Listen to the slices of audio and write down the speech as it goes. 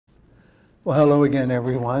Well, hello again,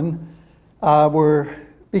 everyone. We're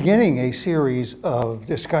beginning a series of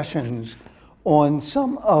discussions on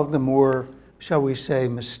some of the more, shall we say,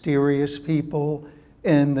 mysterious people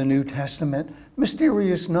in the New Testament.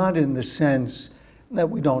 Mysterious not in the sense that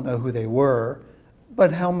we don't know who they were,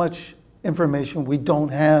 but how much information we don't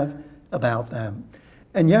have about them.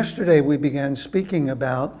 And yesterday we began speaking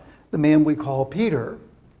about the man we call Peter,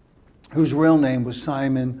 whose real name was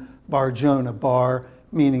Simon Bar-Jonah, Bar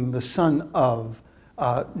meaning the son of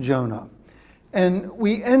Jonah. And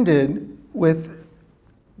we ended with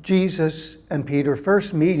Jesus and Peter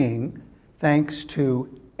first meeting thanks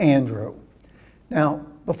to Andrew. Now,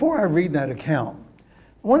 before I read that account,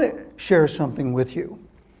 I want to share something with you.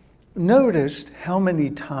 Notice how many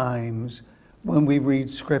times when we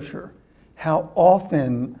read Scripture, how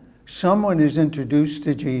often someone is introduced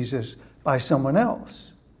to Jesus by someone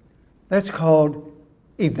else. That's called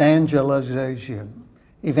evangelization.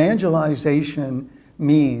 Evangelization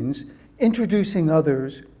means introducing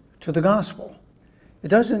others to the gospel. It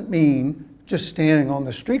doesn't mean just standing on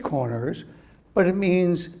the street corners, but it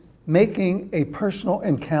means making a personal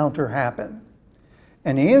encounter happen.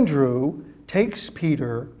 And Andrew takes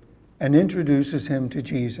Peter and introduces him to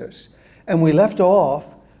Jesus. And we left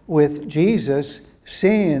off with Jesus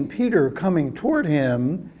seeing Peter coming toward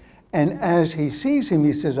him, and as he sees him,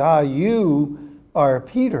 he says, you are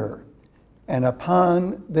Peter. And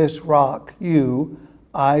upon this rock,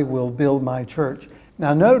 I will build my church.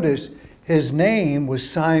 Now notice, his name was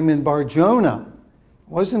Simon Bar-Jonah.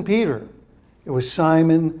 It wasn't Peter. It was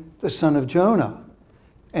Simon, the son of Jonah.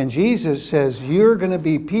 And Jesus says, you're going to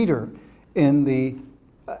be Peter in the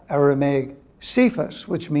Aramaic Cephas,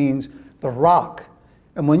 which means the rock.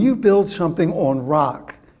 And when you build something on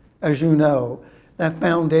rock, as you know, that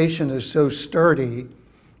foundation is so sturdy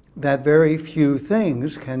that very few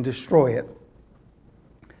things can destroy it.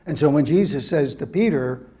 And so when Jesus says to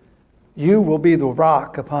Peter, you will be the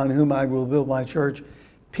rock upon whom I will build my church,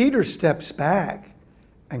 Peter steps back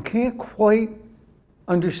and can't quite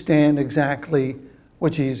understand exactly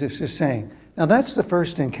what Jesus is saying. Now that's the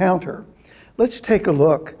first encounter. Let's take a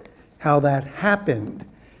look how that happened.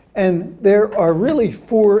 And there are really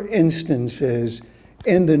 4 instances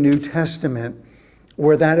in the New Testament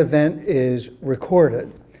where that event is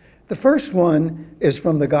recorded. The first one is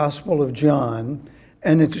from the Gospel of John,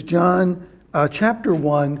 and it's John chapter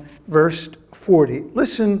 1, verse 40.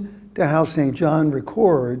 Listen to how St. John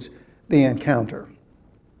records the encounter.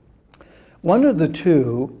 One of the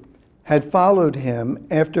two had followed him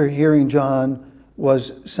after hearing John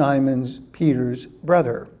was Peter's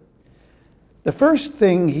brother. The first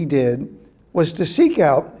thing he did was to seek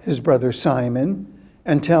out his brother Simon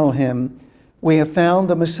and tell him, we have found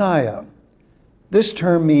the Messiah. This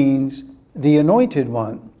term means the anointed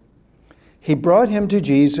one. He brought him to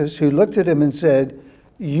Jesus, who looked at him and said,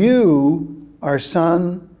 you are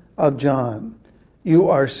son of John. You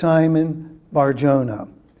are Simon Bar-Jonah.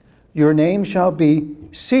 Your name shall be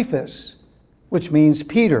Cephas, which means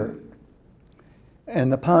Peter.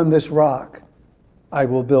 And upon this rock, I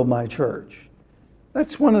will build my church.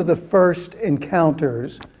 That's one of the first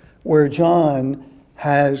encounters where John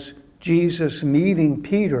has Jesus meeting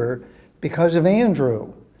Peter because of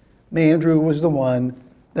Andrew. Andrew was the one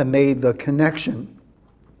that made the connection.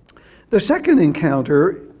 The second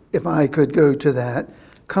encounter, if I could go to that,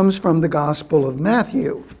 comes from the Gospel of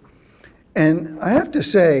Matthew. And I have to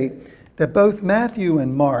say that both Matthew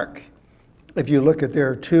and Mark, if you look at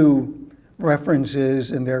their 2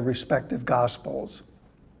 references in their respective Gospels,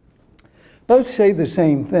 both say the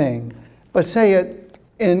same thing, but say it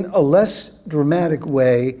in a less dramatic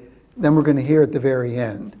way than we're going to hear at the very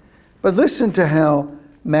end. But listen to how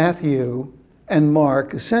Matthew and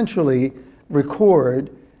Mark essentially record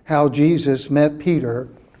how Jesus met Peter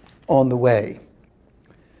on the way.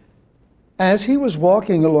 As he was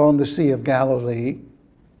walking along the Sea of Galilee,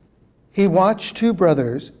 he watched 2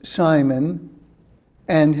 brothers, Simon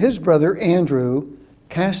and his brother Andrew,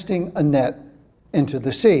 casting a net into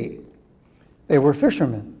the sea. They were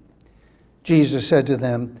fishermen. Jesus said to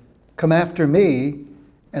them, come after me,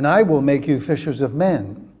 and I will make you fishers of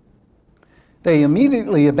men. They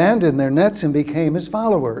immediately abandoned their nets and became his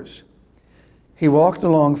followers. He walked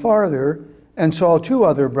along farther and saw 2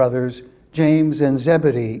 other brothers, James and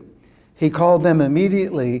Zebedee. He called them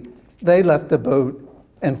immediately. They left the boat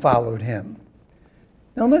and followed him.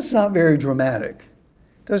 Now that's not very dramatic.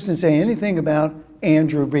 It doesn't say anything about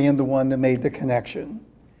Andrew being the one that made the connection.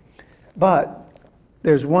 But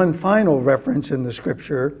there's one final reference in the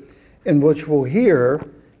Scripture in which we'll hear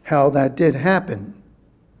how that did happen.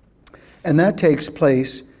 And that takes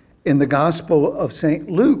place in the Gospel of St.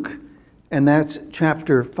 Luke, and that's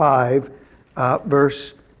chapter 5,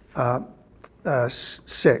 verse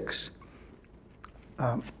 6.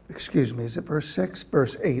 Excuse me, is it verse 6?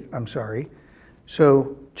 Verse 8, I'm sorry.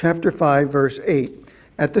 So, chapter 5, verse 8.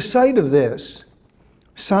 At the sight of this,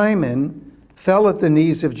 Simon fell at the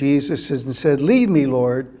knees of Jesus and said, "Leave me,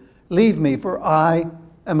 Lord, leave me, for I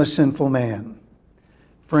am a sinful man."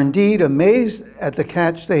 For indeed, amazed at the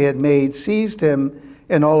catch they had made, seized him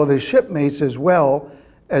and all of his shipmates as well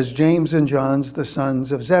as James and John, the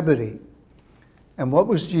sons of Zebedee. And what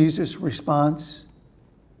was Jesus' response?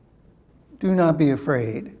 "Do not be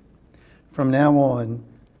afraid. From now on,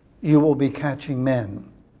 you will be catching men."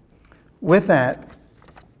 With that,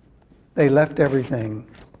 they left everything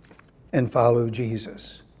and followed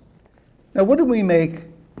Jesus. Now, what do we make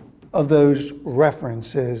of those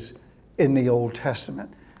references in the Old Testament?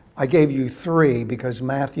 I gave you 3 because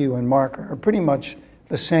Matthew and Mark are pretty much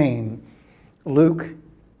the same. Luke,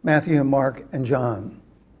 Matthew and Mark, and John.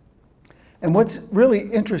 And what's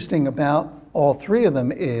really interesting about all 3 of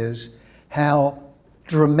them is how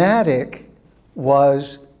dramatic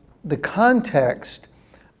was the context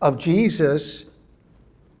of Jesus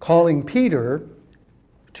calling Peter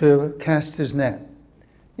to cast his net.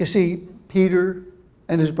 You see, Peter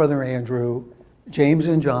and his brother Andrew, James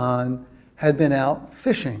and John, had been out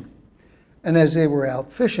fishing. And as they were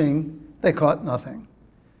out fishing, they caught nothing.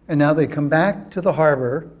 And now they come back to the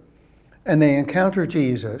harbor and they encounter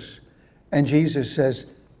Jesus. And Jesus says,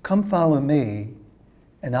 "Come follow me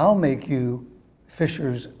and I'll make you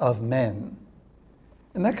fishers of men."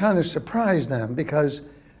 And that kind of surprised them because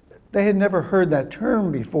they had never heard that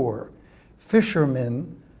term before.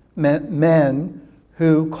 Fishermen meant men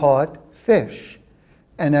who caught fish.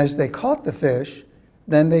 And as they caught the fish,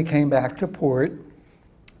 then they came back to port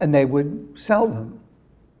and they would sell them.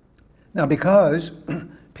 Now, because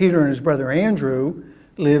Peter and his brother Andrew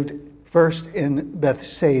lived first in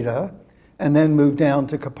Bethsaida and then moved down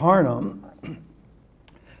to Capernaum,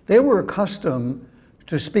 they were accustomed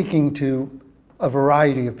to speaking to a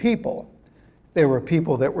variety of people. There were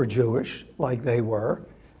people that were Jewish, like they were.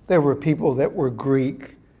 There were people that were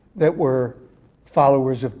Greek, that were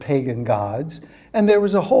followers of pagan gods. And there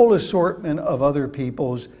was a whole assortment of other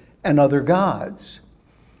peoples and other gods.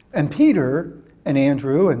 And Peter and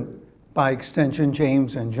Andrew, and by extension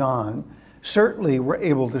James and John, certainly were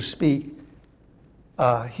able to speak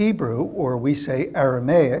Hebrew, or we say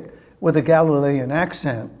Aramaic, with a Galilean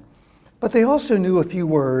accent. But they also knew a few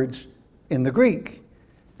words in the Greek.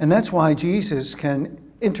 And that's why Jesus can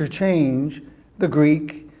interchange the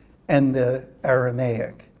Greek and the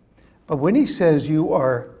Aramaic. But when he says, "You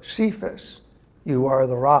are Cephas, you are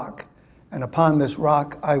the rock, and upon this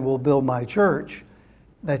rock I will build my church,"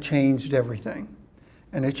 that changed everything.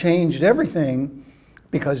 And it changed everything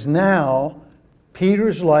because now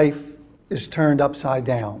Peter's life is turned upside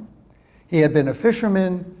down. He had been a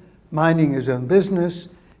fisherman, minding his own business.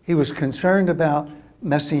 He was concerned about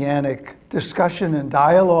messianic discussion and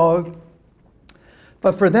dialogue.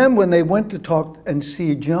 But for them, when they went to talk and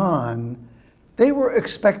see John, they were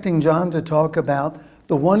expecting John to talk about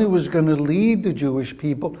the one who was going to lead the Jewish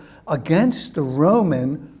people against the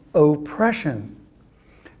Roman oppression.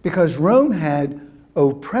 Because Rome had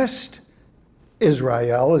oppressed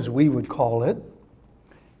Israel, as we would call it,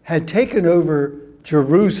 had taken over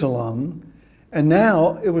Jerusalem, and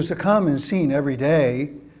now it was a common scene every day,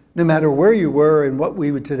 no matter where you were in what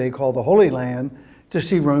we would today call the Holy Land, to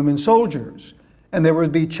see Roman soldiers. And there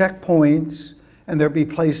would be checkpoints, and there'd be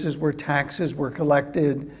places where taxes were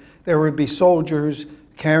collected. There would be soldiers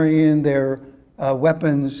carrying their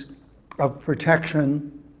weapons of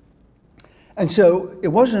protection. And so it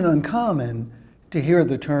wasn't uncommon to hear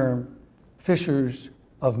the term fishers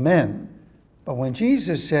of men. But when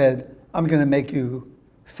Jesus said, "I'm going to make you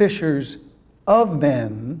fishers of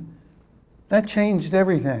men," that changed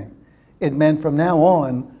everything. It meant from now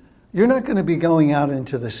on, you're not going to be going out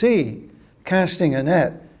into the sea, casting a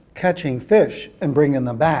net, catching fish, and bringing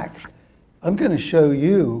them back. I'm going to show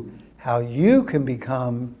you how you can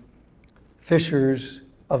become fishers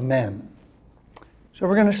of men. So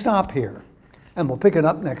we're going to stop here, and we'll pick it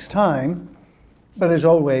up next time. But as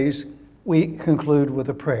always, we conclude with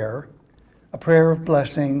a prayer of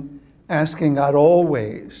blessing, asking God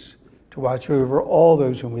always to watch over all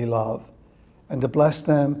those whom we love and to bless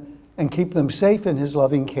them and keep them safe in his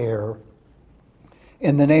loving care.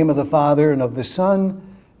 In the name of the Father, and of the Son,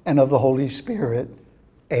 and of the Holy Spirit,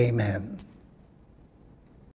 amen.